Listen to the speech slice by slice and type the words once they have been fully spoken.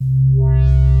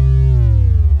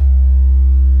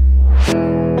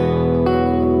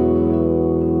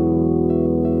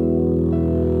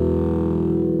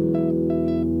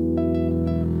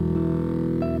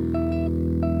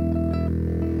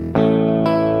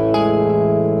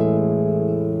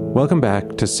Welcome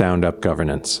back to Sound Up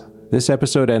Governance. This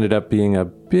episode ended up being a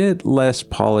bit less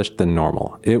polished than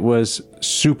normal. It was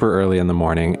super early in the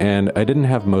morning, and I didn't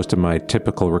have most of my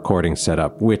typical recording set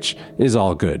up, which is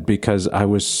all good because I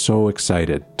was so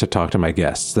excited to talk to my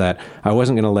guests that I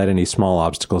wasn't going to let any small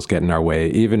obstacles get in our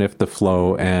way, even if the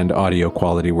flow and audio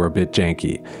quality were a bit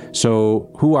janky.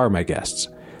 So, who are my guests?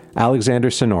 Alexander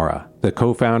Sinora, the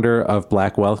co-founder of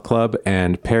Black Wealth Club,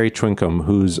 and Perry Chuinkam,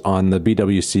 who's on the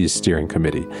BWC's steering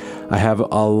committee. I have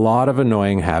a lot of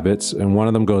annoying habits, and one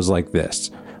of them goes like this.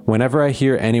 Whenever I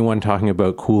hear anyone talking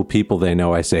about cool people they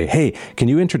know, I say, hey, can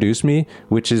you introduce me?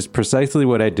 Which is precisely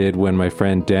what I did when my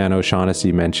friend Dan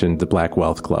O'Shaughnessy mentioned the Black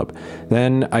Wealth Club.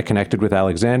 Then I connected with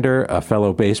Alexander, a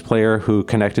fellow bass player who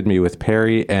connected me with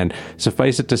Perry, and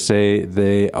suffice it to say,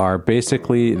 they are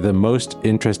basically the most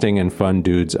interesting and fun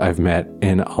dudes I've met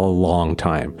in a long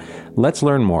time. Let's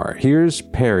learn more. Here's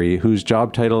Perry, whose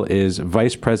job title is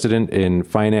Vice President in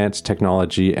Finance,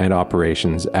 Technology, and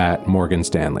Operations at Morgan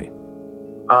Stanley.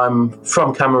 I'm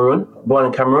from Cameroon, born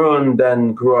in Cameroon,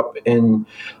 then grew up in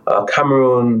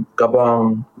Cameroon,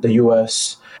 Gabon, the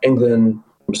US, England,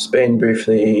 Spain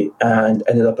briefly, and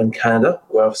ended up in Canada,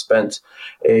 where I've spent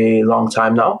a long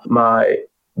time now. My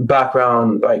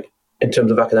background, in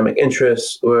terms of academic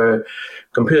interests, were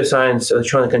computer science,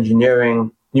 electronic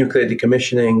engineering, nuclear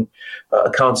decommissioning,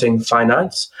 accounting,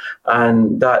 finance,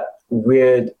 and that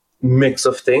weird mix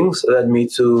of things led me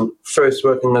to first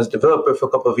working as a developer for a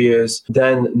couple of years,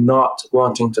 then not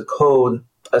wanting to code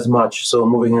as much, so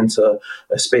moving into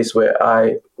a space where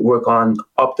I work on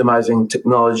optimizing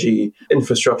technology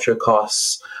infrastructure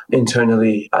costs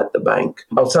internally at the bank.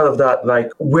 Outside of that,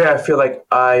 where I feel like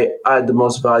I add the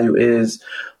most value is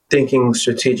thinking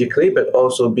strategically, but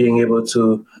also being able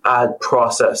to add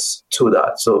process to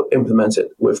that, so implement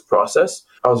it with process.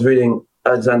 I was reading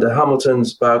Alexander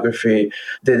Hamilton's biography.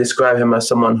 They describe him as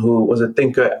someone who was a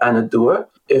thinker and a doer.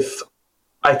 If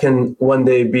I can one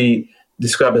day be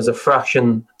described as a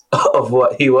fraction of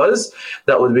what he was,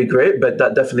 that would be great. But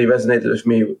that definitely resonated with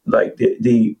me,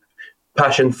 the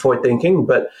passion for thinking,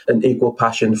 but an equal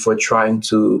passion for trying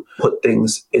to put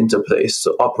things into place,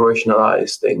 so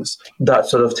operationalize things. That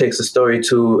sort of takes the story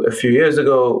to a few years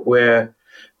ago where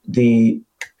the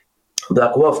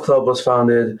Black Wealth Club was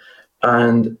founded.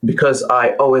 And because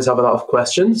I always have a lot of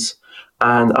questions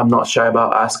and I'm not shy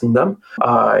about asking them,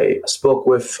 I spoke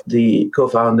with the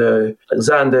co-founder,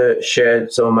 Alexander,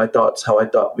 shared some of my thoughts, how I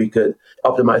thought we could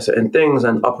optimize certain things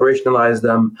and operationalize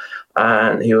them.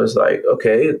 And he was like,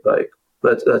 okay,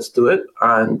 let's do it.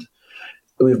 And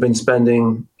we've been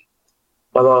spending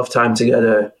a lot of time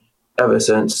together ever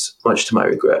since, much to my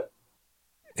regret.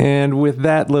 And with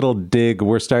that little dig,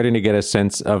 we're starting to get a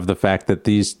sense of the fact that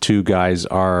these two guys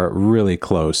are really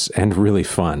close and really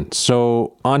fun.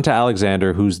 So on to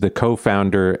Alexander, who's the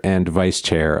co-founder and vice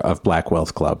chair of Black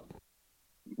Wealth Club.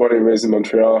 Born and raised in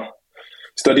Montreal.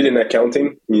 Studied in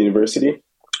accounting in university.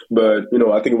 But,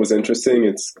 I think it was interesting.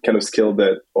 It's kind of skills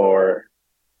that are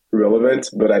relevant,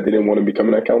 but I didn't want to become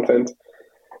an accountant.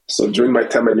 So during my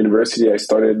time at university, I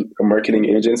started a marketing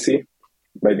agency.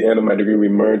 By the end of my degree, we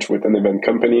merged with an event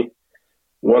company.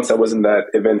 Once I was in that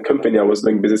event company, I was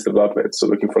doing business development, so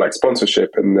looking for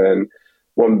sponsorship. And then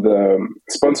one of the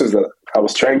sponsors that I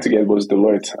was trying to get was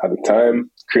Deloitte at the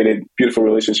time. Created a beautiful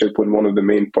relationship with one of the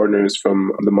main partners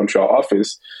from the Montreal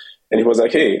office. And he was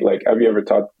like, hey, have you ever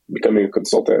thought becoming a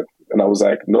consultant? And I was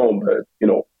like, no,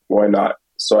 but, why not?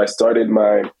 So I started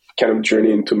my kind of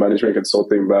journey into management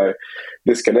consulting by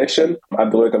this connection. At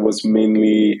Deloitte, I was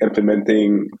mainly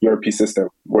implementing ERP system,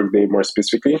 Workday more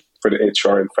specifically, for the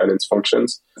HR and finance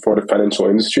functions for the financial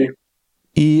industry.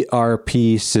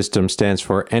 ERP system stands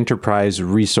for Enterprise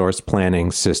Resource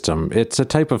Planning System. It's a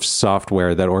type of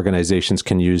software that organizations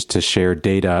can use to share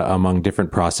data among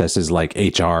different processes like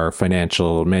HR,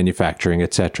 financial, manufacturing,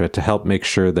 etc., to help make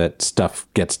sure that stuff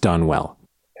gets done well.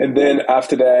 And then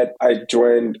after that, I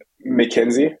joined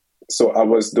McKinsey. So I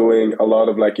was doing a lot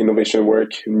of innovation work,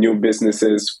 new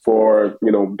businesses for,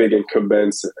 big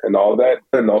incumbents and all that,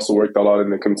 and also worked a lot in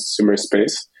the consumer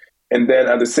space. And then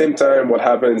at the same time, what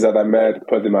happens is that I met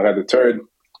Paul Desmarais III.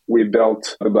 We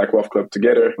built the Black Wealth Club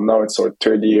together. Now it's our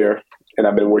third year, and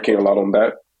I've been working a lot on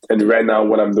that. And right now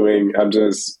what I'm doing, I'm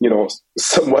just,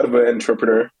 somewhat of an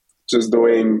entrepreneur, just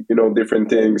doing, different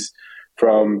things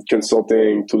from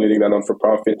consulting to leading a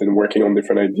non-for-profit and working on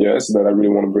different ideas that I really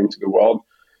want to bring to the world.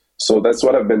 So that's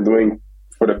what I've been doing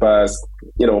for the past,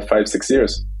 5-6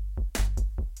 years.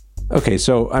 Okay,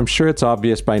 so I'm sure it's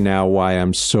obvious by now why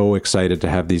I'm so excited to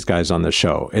have these guys on the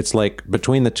show. It's like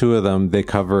between the two of them, they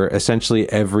cover essentially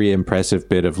every impressive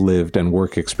bit of lived and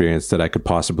work experience that I could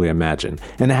possibly imagine.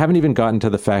 And I haven't even gotten to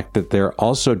the fact that they're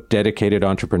also dedicated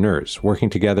entrepreneurs working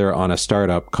together on a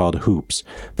startup called Hoops.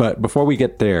 But before we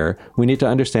get there, we need to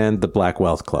understand the Black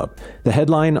Wealth Club. The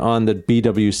headline on the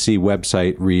BWC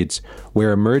website reads,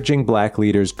 "Where emerging Black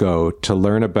leaders go to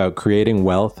learn about creating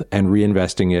wealth and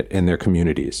reinvesting it in their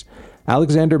communities."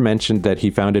 Alexander mentioned that he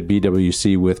founded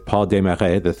BWC with Paul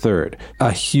Desmarais III,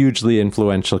 a hugely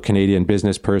influential Canadian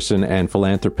business person and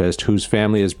philanthropist whose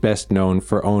family is best known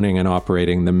for owning and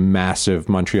operating the massive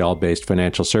Montreal-based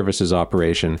financial services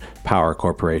operation, Power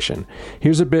Corporation.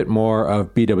 Here's a bit more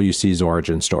of BWC's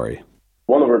origin story.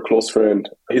 One of our close friends,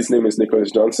 his name is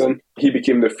Nicholas Johnson. He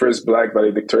became the first Black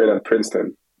valedictorian at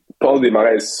Princeton. Paul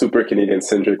Desmarais is super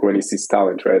Canadian-centric when he sees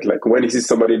talent, right? Like when he sees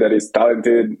somebody that is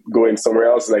talented going somewhere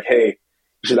else, like, hey,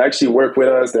 you should actually work with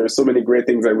us. There are so many great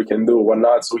things that we can do,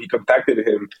 whatnot. So he contacted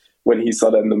him when he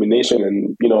saw that nomination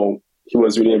and, he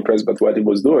was really impressed by what he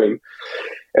was doing.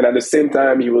 And at the same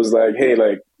time, he was like, hey,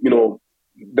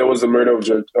 there was a murder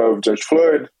of George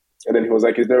Floyd. And then he was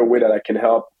like, is there a way that I can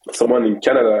help someone in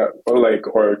Canada or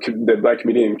the Black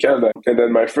community in Canada? And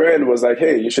then my friend was like,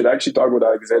 hey, you should actually talk with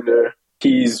Alexander.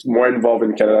 He's more involved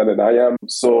in Canada than I am.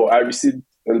 So I received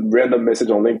a random message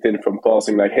on LinkedIn from Paul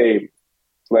saying like, hey,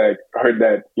 heard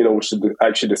that, we should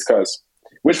actually discuss,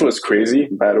 which was crazy,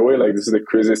 by the way. Like, this is the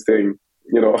craziest thing,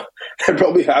 that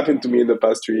probably happened to me in the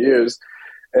past 3 years.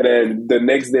 And then the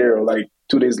next day or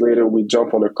 2 days later, we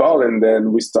jumped on a call and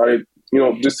then we started,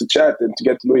 just to chat and to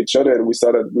get to know each other. And we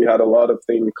saw that we had a lot of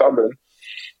things in common.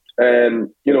 And,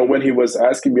 when he was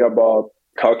asking me about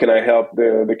how can I help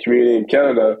the community in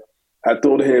Canada, I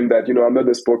told him that, I'm not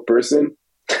the spokesperson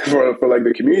for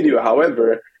the community.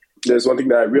 However, there's one thing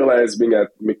that I realized being at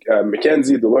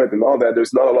McKinsey, Deloitte, and all that,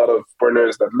 there's not a lot of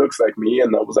partners that looks like me.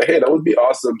 And I was like, hey, that would be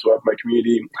awesome to have my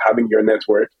community having your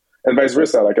network and vice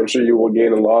versa. Like, I'm sure you will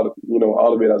gain a lot,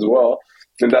 out of it as well.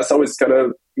 And that's how it's kind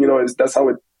of, that's how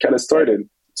it kind of started.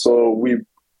 So we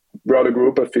brought a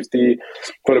group of 50,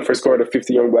 for the first cohort of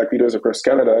 50 young Black leaders across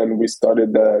Canada, and we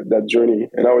started that journey.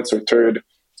 And now it's our third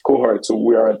cohort. So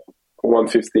we are at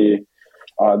 150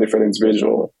 different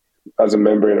individuals as a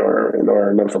member in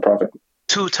our non-for-profit.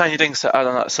 Two tiny things to add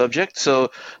on that subject. So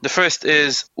the first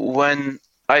is when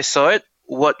I saw it,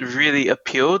 what really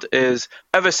appealed is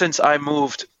ever since I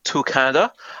moved to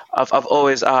Canada, I've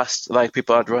always asked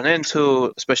people I'd run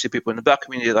into, especially people in the Black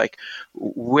community,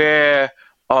 where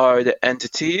are the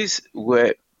entities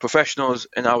where professionals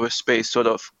in our space sort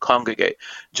of congregate,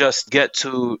 just get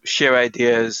to share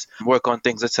ideas, work on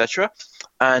things, etc.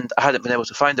 And I hadn't been able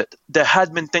to find it. There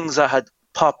had been things that had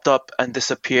popped up and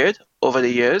disappeared over the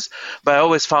years, but I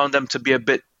always found them to be a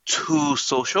bit too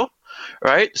social,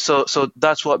 right? So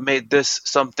that's what made this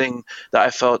something that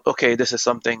I felt, okay, this is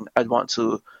something I'd want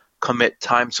to commit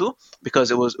time to,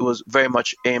 because it was very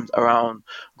much aimed around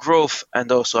growth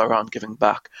and also around giving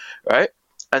back, right?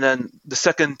 And then the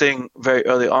second thing very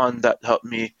early on that helped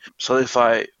me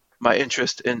solidify my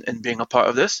interest in being a part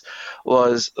of this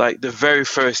was the very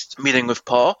first meeting with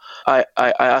Paul. I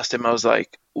asked him, I was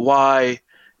like, why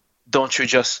don't you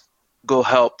just go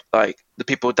help the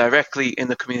people directly in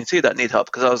the community that need help?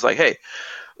 Because I was like, hey,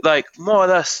 more or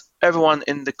less everyone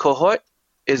in the cohort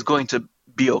is going to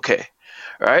be okay,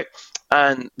 right?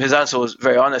 And his answer was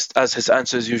very honest, as his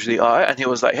answers usually are. And he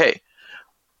was like, hey,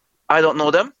 I don't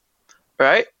know them,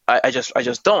 right? I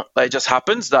just don't. It just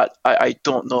happens that I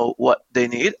don't know what they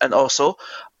need. And also,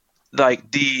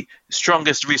 the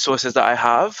strongest resources that I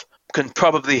have can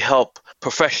probably help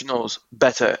professionals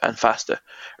better and faster,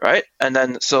 right? And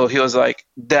then so he was like,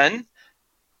 then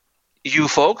you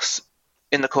folks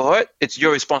in the cohort, it's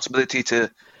your responsibility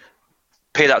to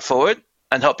pay that forward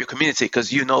and help your community,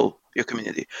 because you know your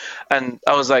community. And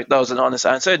I was like, that was an honest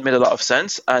answer. It made a lot of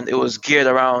sense, and it was geared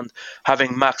around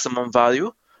having maximum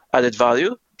value, added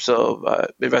value. So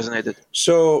it resonated.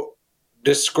 So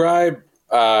describe,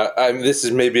 this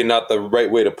is maybe not the right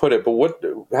way to put it,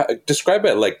 but describe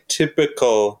it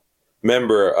typical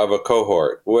member of a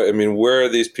cohort. Where are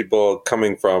these people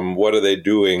coming from? What are they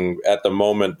doing at the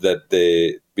moment that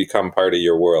they become part of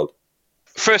your world?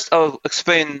 First, I'll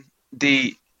explain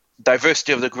the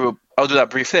diversity of the group. I'll do that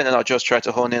briefly, and then I'll just try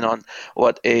to hone in on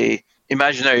what a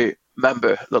imaginary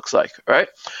member looks like, right?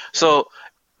 So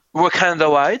we're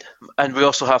Canada-wide, and we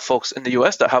also have folks in the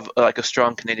US that have a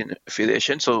strong Canadian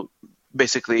affiliation. So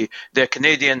basically, they're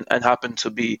Canadian and happen to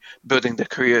be building their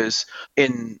careers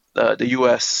in the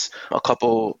US, a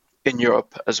couple in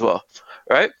Europe as well,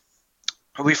 right?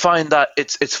 we find that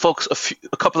it's folks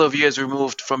a couple of years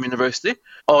removed from university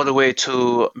all the way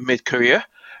to mid-career,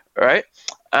 right?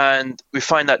 And we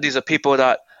find that these are people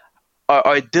that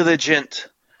are diligent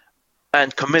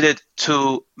and committed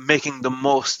to making the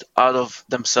most out of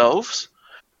themselves.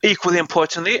 Equally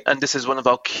importantly, and this is one of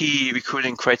our key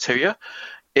recruiting criteria,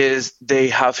 is they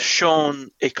have shown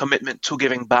a commitment to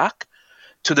giving back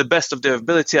to the best of their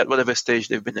ability at whatever stage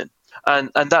they've been in.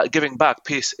 And that giving back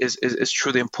piece is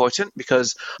truly important,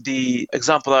 because the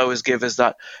example I always give is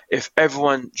that if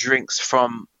everyone drinks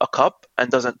from a cup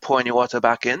and doesn't pour any water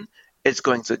back in, it's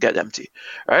going to get empty,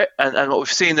 right? And what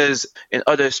we've seen is in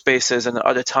other spaces and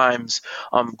other times,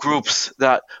 groups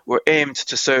that were aimed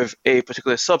to serve a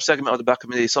particular subsegment of the Black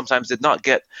community sometimes did not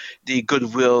get the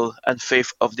goodwill and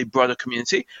faith of the broader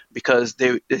community because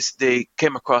they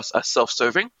came across as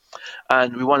self-serving.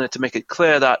 And we wanted to make it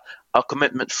clear that our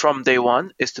commitment from day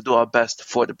one is to do our best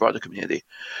for the broader community,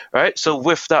 right? So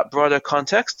with that broader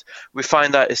context, we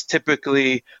find that it's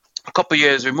typically a couple of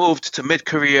years removed to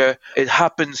mid-career. It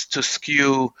happens to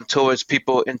skew towards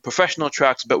people in professional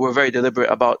tracks, but we're very deliberate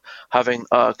about having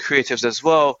creatives as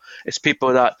well. It's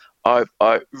people that are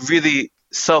really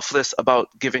selfless about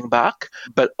giving back,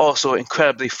 but also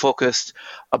incredibly focused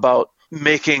about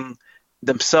making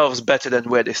themselves better than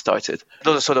where they started.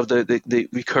 Those are sort of the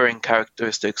recurring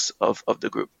characteristics of the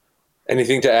group.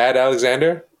 Anything to add,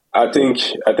 Alexander? I think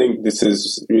this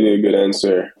is really a good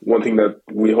answer. One thing that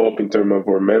we hope in terms of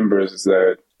our members is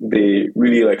that they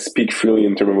really like speak freely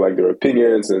in terms of like their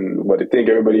opinions and what they think.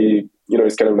 Everybody,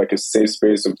 it's kind of like a safe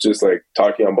space of just like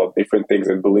talking about different things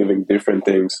and believing different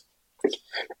things.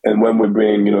 And when we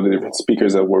bring, the different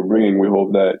speakers that we're bringing, we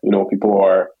hope that, people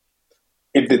are,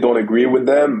 if they don't agree with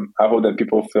them, I hope that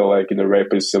people feel like in the right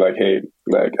place to like, hey,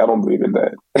 like, I don't believe in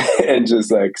that. And just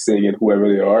like saying it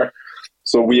whoever they are.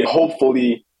 So we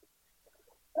hopefully,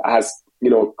 as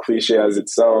cliche as it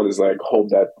sounds, is like hope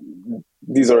that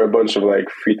these are a bunch of like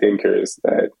free thinkers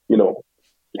that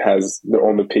has their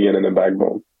own opinion and a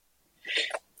backbone.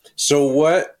 So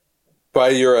what, by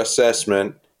your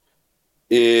assessment,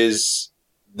 is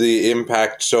the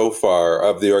impact so far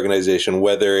of the organization,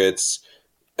 whether it's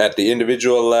at the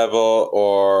individual level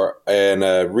or in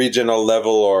a regional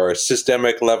level or a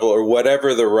systemic level or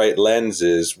whatever the right lens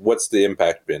is? What's the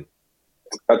impact been?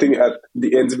 I think at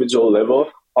the individual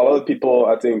level, a lot of people,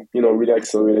 I think, really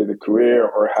accelerated the career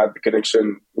or had the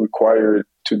connection required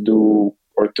to do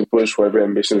or to push whatever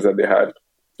ambitions that they had.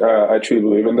 I truly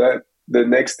believe in that. The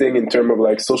next thing in terms of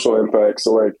like social impact.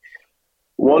 So like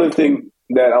one of the things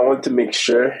that I want to make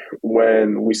sure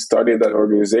when we started that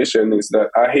organization is that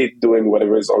I hate doing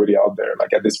whatever is already out there.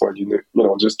 Like at this point,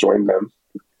 just join them.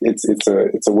 It's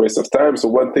a waste of time. So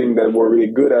one thing that we're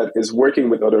really good at is working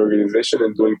with other organizations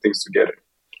and doing things together.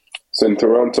 So in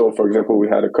Toronto, for example, we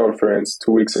had a conference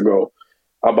 2 weeks ago,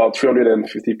 about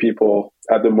 350 people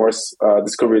at the Morse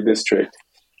Discovery District,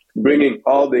 bringing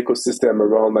all the ecosystem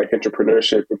around like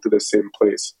entrepreneurship into the same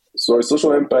place. So our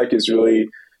social impact is really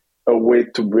a way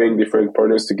to bring different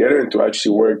partners together and to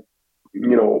actually work,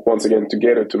 once again,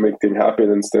 together to make things happen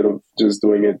instead of just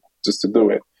doing it just to do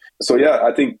it. So yeah,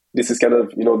 I think this is kind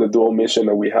of, the dual mission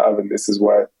that we have, and this is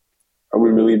what we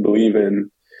really believe in.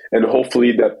 And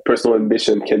hopefully that personal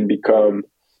ambition can become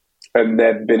a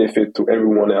net benefit to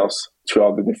everyone else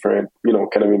throughout the different,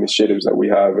 kind of initiatives that we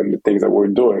have and the things that we're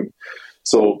doing.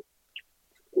 So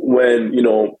when,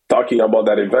 talking about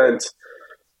that event,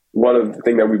 one of the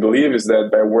things that we believe is that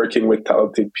by working with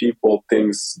talented people,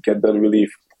 things get done really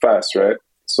fast, right?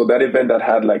 So that event that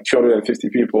had like 250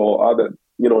 people, other,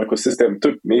 ecosystem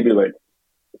took maybe like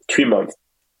 3 months.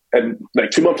 And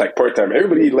like 2 months, like part-time.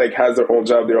 Everybody like has their own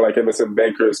job. They're like investment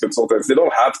bankers, consultants. They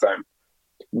don't have time.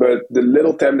 But the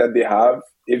little time that they have,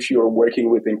 if you're working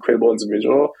with incredible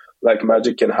individual, like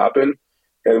magic can happen.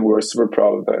 And we're super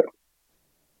proud of that.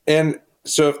 And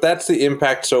so if that's the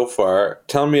impact so far,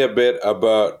 tell me a bit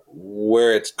about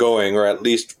where it's going, or at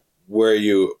least where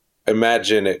you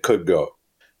imagine it could go.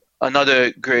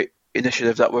 Another great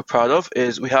initiative that we're proud of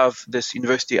is we have this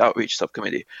university outreach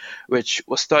subcommittee, which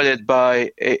was started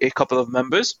by a couple of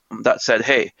members that said,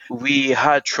 hey, we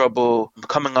had trouble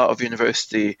coming out of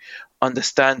university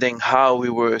understanding how we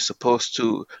were supposed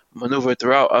to maneuver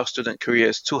throughout our student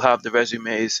careers to have the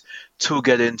resumes to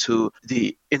get into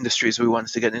the industries we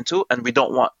wanted to get into, and we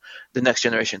don't want the next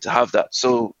generation to have that.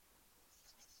 So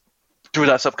through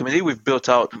that subcommittee, we've built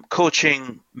out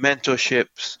coaching,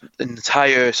 mentorships, an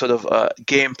entire sort of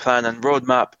game plan and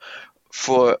roadmap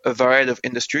for a variety of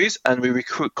industries, and we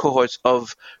recruit cohorts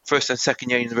of first and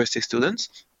second year university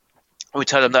students. We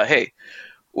tell them that, hey,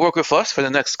 work with us for the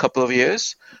next couple of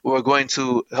years. We're going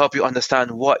to help you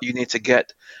understand what you need to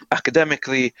get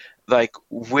academically, like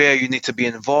where you need to be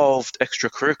involved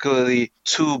extracurricularly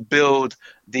to build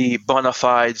the bona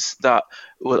fides that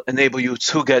will enable you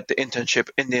to get the internship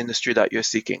in the industry that you're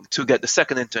seeking, to get the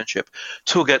second internship,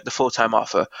 to get the full-time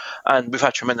offer. And we've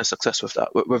had tremendous success with that.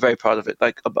 We're very proud of it.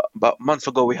 Like about a month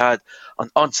ago, we had an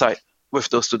on-site with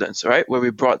those students, right, where we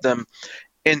brought them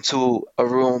into a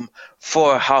room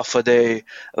for half a day,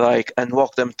 like, and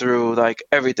walk them through like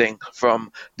everything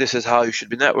from this is how you should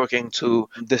be networking to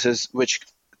this is which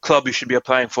club you should be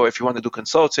applying for if you want to do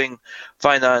consulting,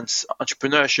 finance,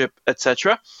 entrepreneurship,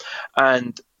 etc.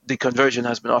 And the conversion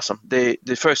has been awesome. The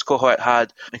first cohort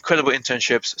had incredible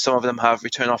internships. Some of them have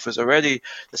return offers already.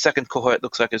 The second cohort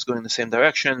looks like it's going in the same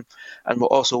direction. And we're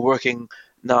also working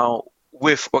now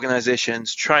with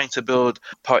organizations trying to build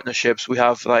partnerships. We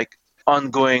have like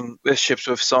ongoing relationships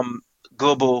with some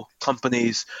global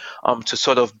companies to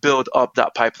sort of build up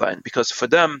that pipeline, because for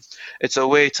them it's a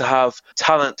way to have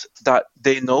talent that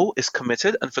they know is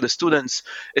committed, and for the students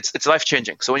it's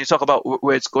life-changing. So when you talk about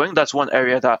where it's going, that's one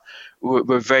area that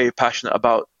we're very passionate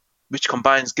about, which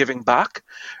combines giving back,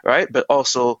 right, but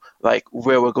also like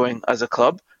where we're going as a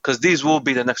club, because these will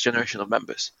be the next generation of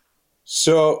members.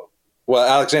 So, well,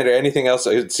 Alexander, anything else?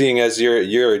 Seeing as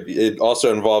you're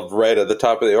also involved right at the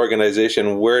top of the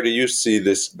organization, where do you see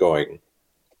this going?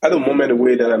 At the moment, the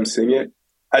way that I'm seeing it,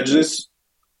 I just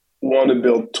want to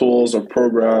build tools or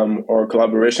program or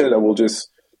collaboration that will just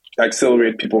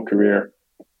accelerate people's career,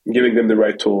 giving them the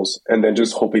right tools, and then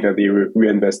just hoping that they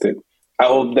reinvest it. I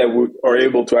hope that we are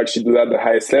able to actually do that at the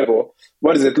highest level.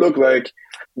 What does it look like?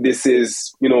 This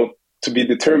is, to be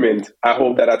determined. I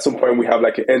hope that at some point we have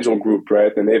like an angel group,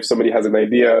 right? And if somebody has an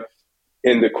idea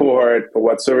in the cohort or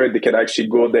whatsoever, they can actually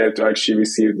go there to actually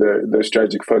receive the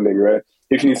strategic funding, right?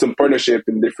 If you need some partnership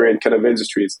in different kind of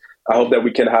industries, I hope that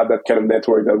we can have that kind of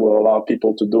network that will allow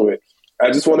people to do it.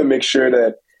 I just want to make sure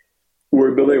that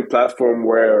we're building a platform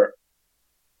where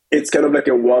it's kind of like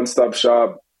a one-stop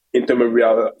shop in terms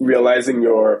of realizing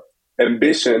your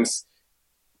ambitions,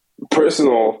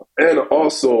 personal, and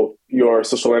also your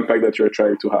social impact that you're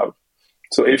trying to have.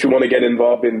 So if you want to get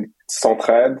involved in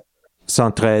Centraide.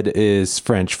 Centraide is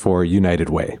French for United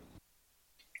Way.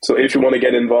 So if you want to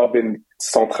get involved in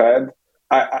Centraide,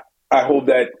 I hope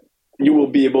that you will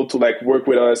be able to like work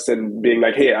with us and being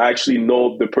like, hey, I actually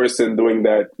know the person doing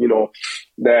that,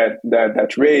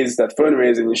 that raise, that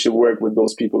fundraise, and you should work with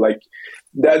those people. Like,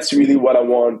 that's really what I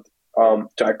want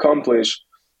to accomplish,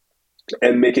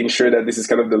 and making sure that this is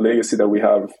kind of the legacy that we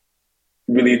have,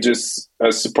 really just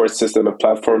a support system, a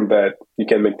platform that you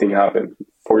can make things happen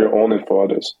for your own and for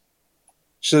others.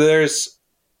 So there's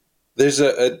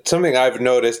something I've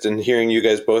noticed in hearing you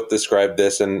guys both describe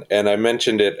this, and I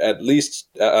mentioned it, at least,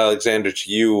 Alexander,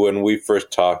 to you when we first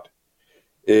talked,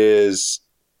 is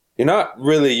you're not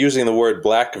really using the word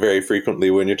black very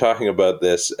frequently when you're talking about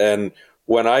this. And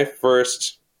when I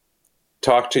first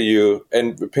talked to you,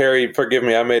 and Perry, forgive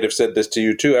me, I might have said this to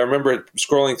you too. I remember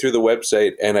scrolling through the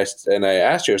website, and I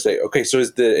asked you, I say, okay, so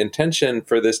is the intention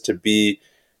for this to be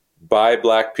by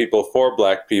Black people for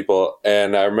Black people?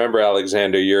 And I remember,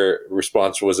 Alexander, your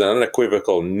response was an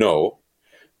unequivocal no,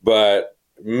 but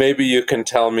maybe you can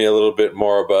tell me a little bit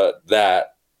more about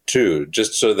that too,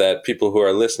 just so that people who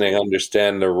are listening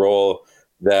understand the role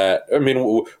that, I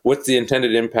mean, what's the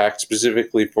intended impact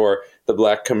specifically for the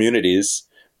Black communities,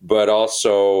 but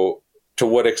also to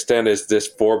what extent is this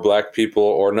for Black people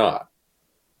or not?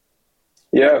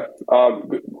 Yeah,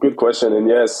 good question. And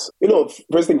yes,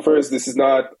 first thing first, this is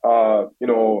not,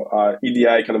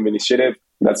 EDI kind of initiative.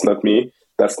 That's not me.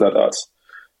 That's not us.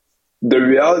 The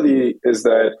reality is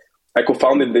that I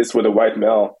co-founded this with a white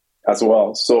male as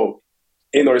well. So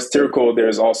in our circle,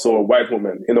 there's also a white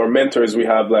woman. In our mentors, we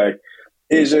have like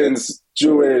Asians,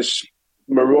 Jewish,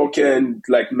 Moroccan,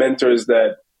 like mentors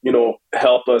that,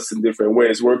 help us in different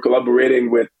ways. We're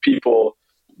collaborating with people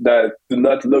that do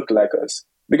not look like us,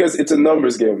 because it's a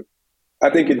numbers game. I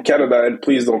think in Canada, and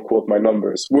please don't quote my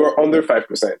numbers, we're under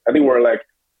 5%. I think we're like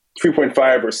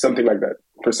 3.5 or something like that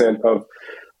 %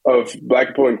 of Black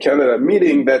people in Canada,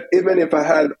 meaning that even if I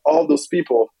had all those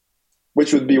people,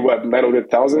 which would be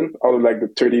 900,000 out of like the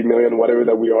 30 million, whatever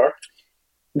that we are,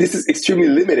 this is extremely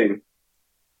limiting.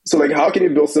 So like, how can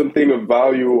you build something of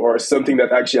value or something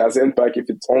that actually has impact if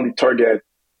it's only target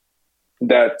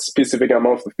that specific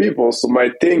amount of people? So my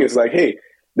thing is like, hey,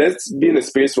 let's be in a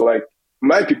space where like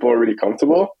my people are really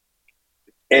comfortable.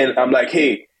 And I'm like,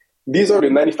 hey, these are the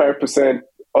 95%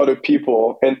 other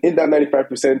people. And in that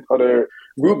 95% other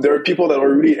group, there are people that are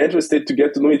really interested to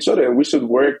get to know each other. And we should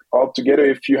work all together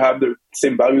if you have the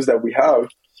same values that we have.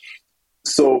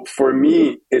 So for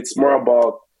me, it's more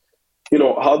about,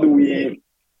 how do we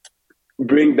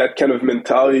bring that kind of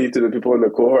mentality to the people in the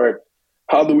cohort?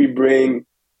 How do we bring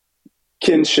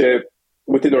kinship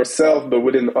within ourselves, but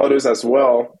within others as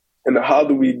well? And how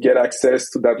do we get access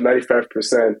to that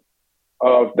 95%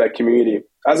 of that community?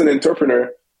 As an entrepreneur,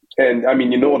 and I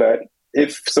mean, that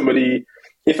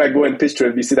if I go and pitch to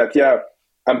a VC that, yeah,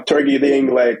 I'm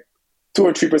targeting like 2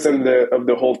 or 3% of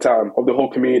the whole town, of the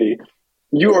whole community,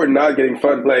 you are not getting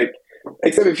fun, like,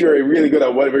 except if you're really good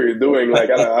at whatever you're doing.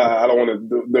 Like, I don't want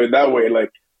to do it that way.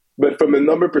 Like, but from a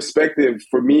number perspective,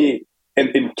 for me, and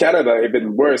in Canada,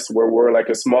 even worse, where we're like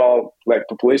a small like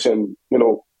population,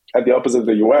 at the opposite of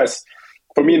the US,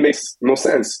 for me, it makes no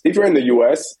sense. If you're in the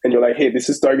US and you're like, hey, this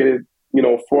is targeted,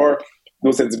 for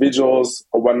those individuals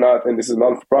or whatnot, and this is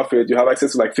non-for-profit, you have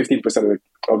access to like 15%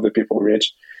 of the people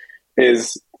reach,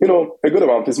 is, a good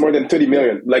amount. It's more than 30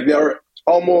 million. Like, there are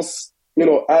almost,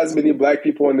 as many Black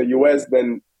people in the US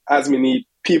than as many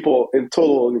people in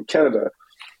total in Canada.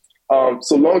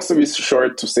 So long story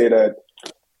short, to say that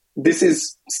this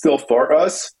is still for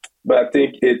us, but I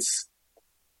think it's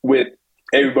with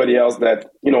everybody else that,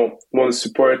 want to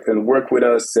support and work with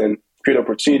us and create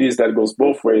opportunities that goes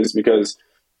both ways. Because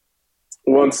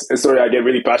I get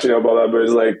really passionate about that, but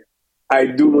it's like, I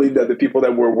do believe that the people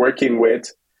that we're working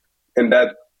with and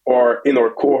that are in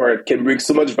our cohort can bring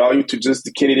so much value to just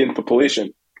the Canadian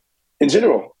population in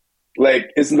general.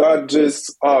 Like, it's not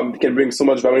just can bring so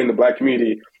much value in the Black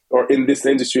community or in this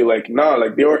industry. Like,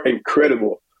 they are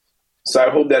incredible. So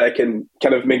I hope that I can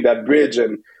kind of make that bridge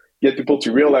and get people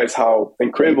to realize how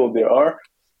incredible they are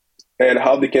and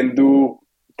how they can do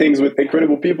things with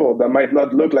incredible people that might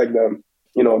not look like them.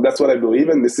 That's what I believe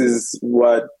in. This is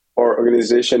what our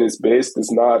organization is based.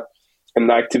 It's not an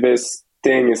activist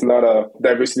thing. It's not a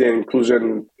diversity and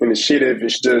inclusion initiative.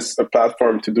 It's just a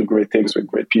platform to do great things with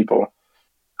great people.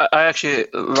 I actually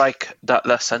like that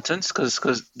last sentence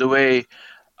because the way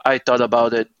I thought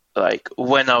about it, like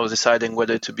when I was deciding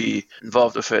whether to be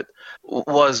involved with it,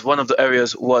 was one of the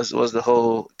areas was the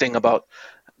whole thing about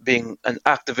being an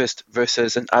activist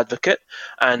versus an advocate.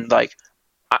 And like,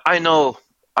 I know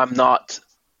I'm not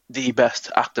the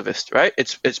best activist, right?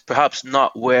 It's perhaps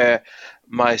not where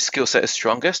my skill set is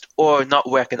strongest or not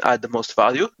where I can add the most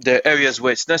value. There are areas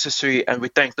where it's necessary, and we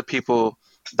thank the people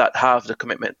that have the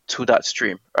commitment to that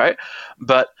stream, right?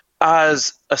 But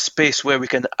as a space where we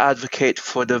can advocate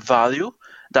for the value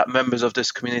that members of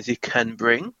this community can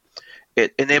bring,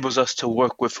 it enables us to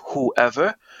work with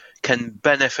whoever can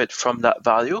benefit from that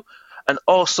value and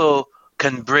also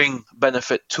can bring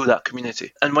benefit to that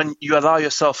community. And when you allow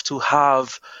yourself to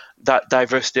have that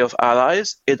diversity of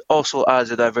allies, it also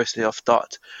adds a diversity of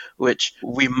thought, which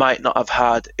we might not have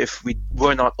had if we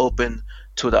were not open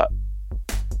to that.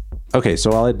 Okay,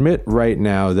 so I'll admit right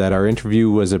now that our interview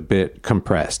was a bit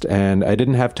compressed, and I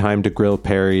didn't have time to grill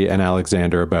Perry and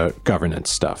Alexander about governance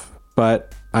stuff.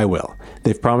 But I will.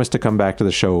 They've promised to come back to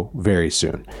the show very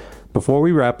soon. Before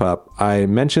we wrap up, I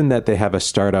mentioned that they have a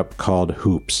startup called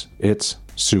Hoops. It's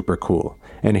super cool.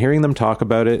 And hearing them talk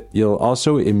about it, you'll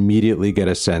also immediately get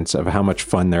a sense of how much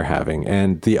fun they're having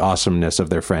and the awesomeness of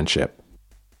their friendship.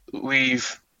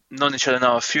 We've known each other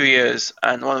now a few years,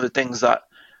 and one of the things that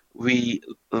we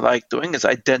like doing is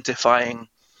identifying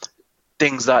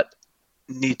things that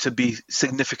need to be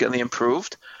significantly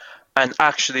improved and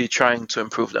actually trying to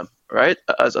improve them, right?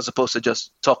 As opposed to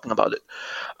just talking about it.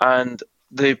 And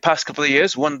the past couple of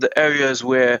years, one of the areas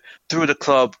where through the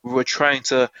club we were trying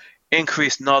to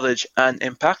increase knowledge and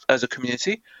impact as a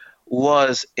community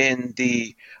was in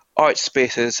the art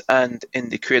spaces and in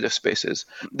the creative spaces.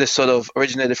 This sort of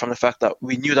originated from the fact that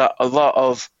we knew that a lot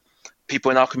of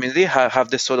people in our community have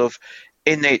this sort of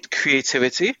innate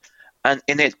creativity and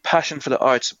innate passion for the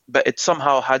arts, but it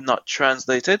somehow had not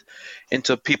translated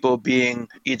into people being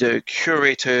either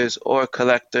curators or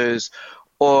collectors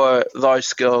or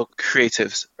large-scale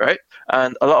creatives, right?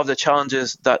 And a lot of the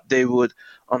challenges that they would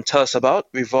tell us about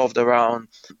revolved around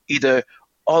either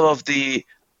all of the,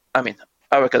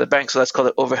 I work at a bank, so let's call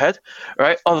it overhead,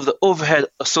 right? All of the overhead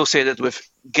associated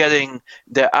with getting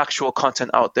their actual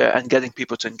content out there and getting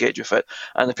people to engage with it.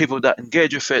 And the people that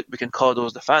engage with it, we can call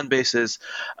those the fan bases.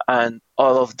 And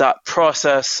all of that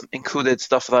process included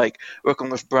stuff like working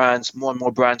with brands. More and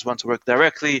more brands want to work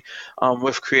directly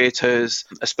with creators,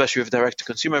 especially with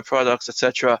direct-to-consumer products,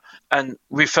 etc. And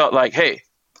we felt like, hey,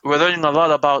 we're learning a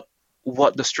lot about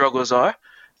what the struggles are.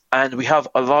 And we have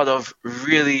a lot of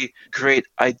really great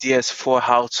ideas for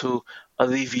how to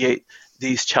alleviate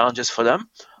these challenges for them.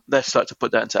 Let's start to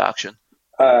put that into action.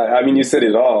 You said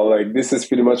it all. Like, this is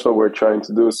pretty much what we're trying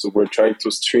to do. So we're trying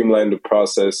to streamline the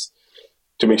process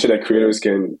to make sure that creators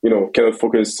can, kind of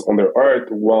focus on their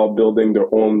art while building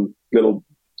their own little,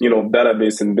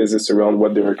 database and business around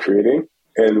what they are creating.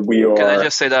 And we are... Can I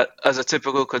just say that as a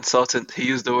typical consultant, he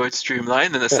used the word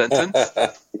streamline in a sentence?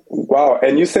 Wow,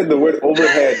 and you said the word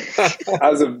overhead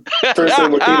as a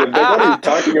person located. Like, what are you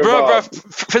talking about? Bro,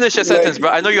 finish your sentence, bro.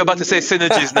 I know you're about to say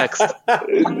synergies next.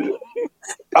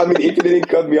 I mean, if you didn't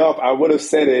cut me off, I would have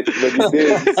said it, but you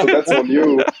did, so that's on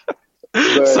you.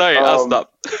 But, sorry, I'll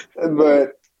stop.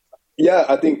 But yeah,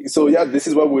 I think, so yeah, this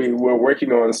is what we're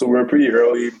working on. So we're pretty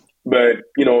early, but,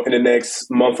 in the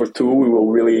next month or two, we will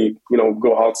really,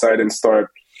 go outside and start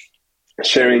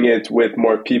sharing it with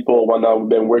more people. One now we've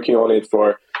been working on it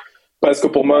for past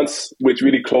couple months with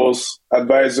really close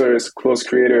advisors, close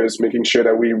creators, making sure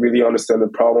that we really understand the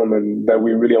problem and that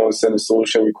we really understand the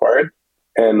solution required.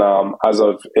 And as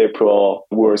of April,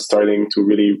 we're starting to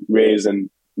really raise and,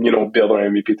 build our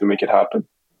MVP to make it happen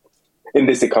in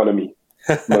this economy,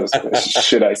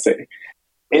 should I say.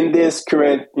 In this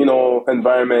current,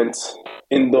 environment,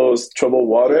 in those troubled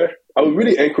water, I would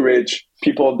really encourage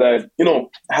people that,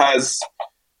 has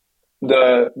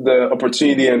the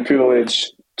opportunity and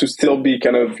privilege to still be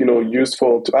kind of,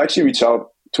 useful, to actually reach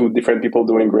out to different people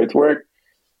doing great work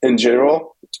in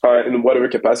general, in whatever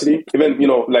capacity. Even,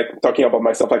 like talking about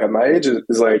myself, like at my age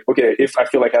is like, okay, if I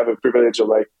feel like I have a privilege of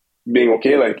like being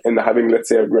okay, like, and having, let's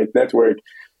say, a great network,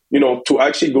 to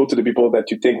actually go to the people that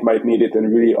you think might need it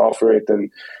and really offer it.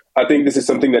 And I think this is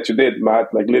something that you did, Matt,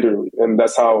 like literally. And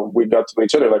that's how we got to know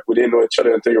each other. Like we didn't know each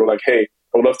other until you were like, hey,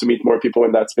 I would love to meet more people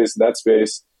in that space.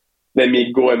 Let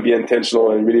me go and be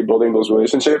intentional and really building those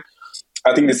relationships.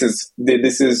 I think this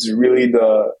is really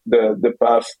the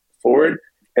path forward.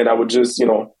 And I would just,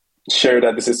 share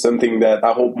that this is something that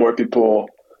I hope more people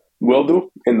will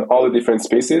do in all the different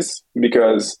spaces,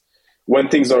 because when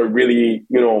things are really,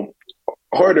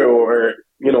 harder, or,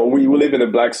 we live in a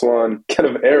black swan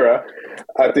kind of era,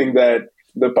 I think that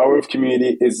the power of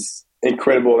community is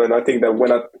incredible. And I think that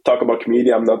when I talk about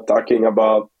community, I'm not talking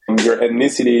about your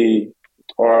ethnicity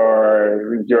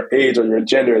or your age or your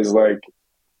gender. Is like,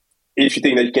 if you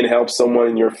think that you can help someone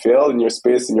in your field, in your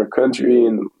space, in your country,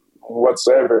 and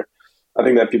whatsoever, I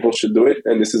think that people should do it.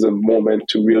 And this is a moment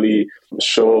to really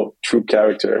show true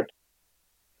character.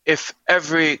 If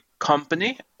every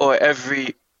company or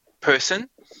every person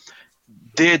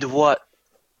did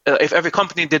if every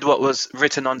company did what was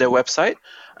written on their website,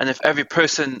 and if every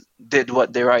person did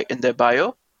what they write in their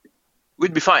bio,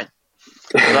 we'd be fine.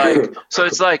 So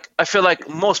it's like, I feel like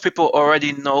most people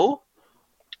already know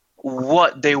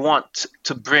what they want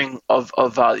to bring of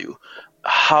value,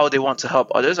 how they want to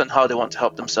help others and how they want to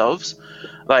help themselves.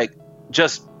 Like,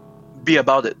 just be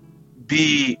about it.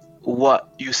 Be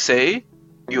what you say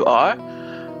you are,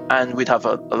 and we'd have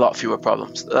a lot fewer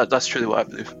problems. That's truly what I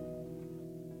believe.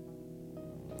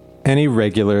 Any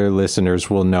regular listeners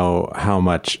will know how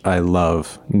much I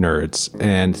love nerds.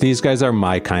 And these guys are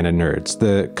my kind of nerds,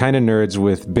 the kind of nerds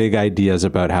with big ideas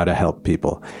about how to help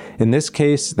people. In this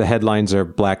case, the headlines are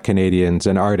Black Canadians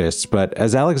and artists, but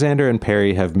as Alexander and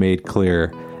Perry have made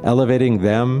clear, elevating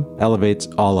them elevates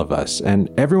all of us,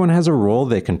 and everyone has a role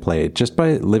they can play just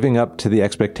by living up to the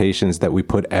expectations that we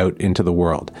put out into the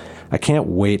world. I can't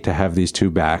wait to have these two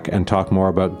back and talk more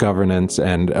about governance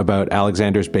and about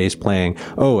Alexander's bass playing.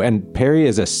 Oh, and Perry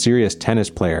is a serious tennis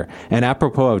player. And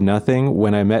apropos of nothing,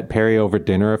 when I met Perry over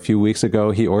dinner a few weeks ago,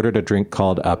 he ordered a drink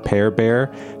called a Pear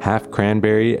Bear, half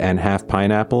cranberry and half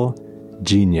pineapple.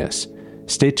 Genius.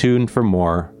 Stay tuned for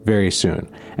more very soon.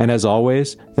 And as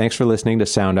always, thanks for listening to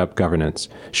Sound Up Governance.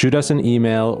 Shoot us an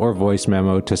email or voice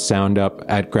memo to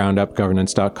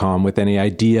soundup@groundupgovernance.com with any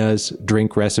ideas,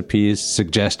 drink recipes,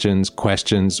 suggestions,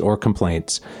 questions, or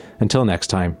complaints. Until next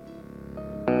time.